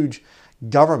huge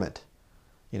government.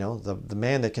 You know, the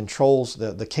man that controls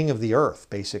the king of the earth,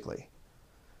 basically.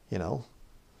 You know.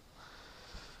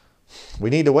 We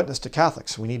need to witness to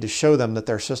Catholics. We need to show them that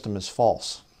their system is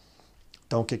false.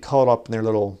 Don't get caught up in their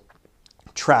little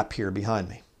trap here behind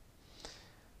me.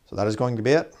 So that is going to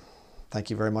be it. Thank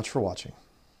you very much for watching.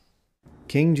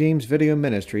 King James Video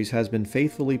Ministries has been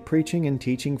faithfully preaching and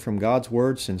teaching from God's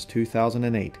Word since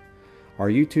 2008. Our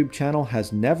YouTube channel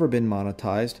has never been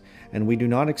monetized, and we do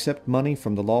not accept money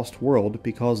from the lost world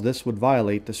because this would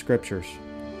violate the Scriptures.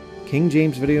 King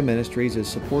James Video Ministries is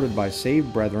supported by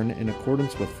saved brethren in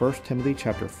accordance with 1 Timothy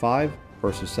chapter 5,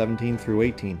 verses 17 through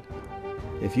 18.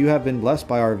 If you have been blessed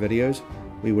by our videos,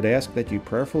 we would ask that you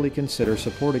prayerfully consider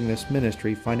supporting this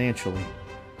ministry financially.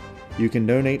 You can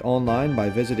donate online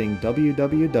by visiting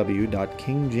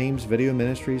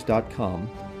www.kingjamesvideoministries.com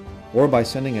or by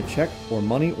sending a check or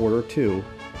money order to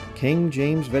King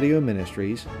James Video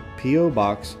Ministries, P.O.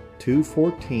 Box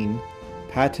 214,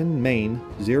 Patton, Maine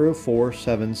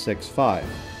 04765.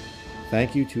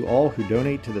 Thank you to all who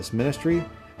donate to this ministry,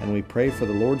 and we pray for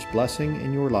the Lord's blessing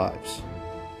in your lives.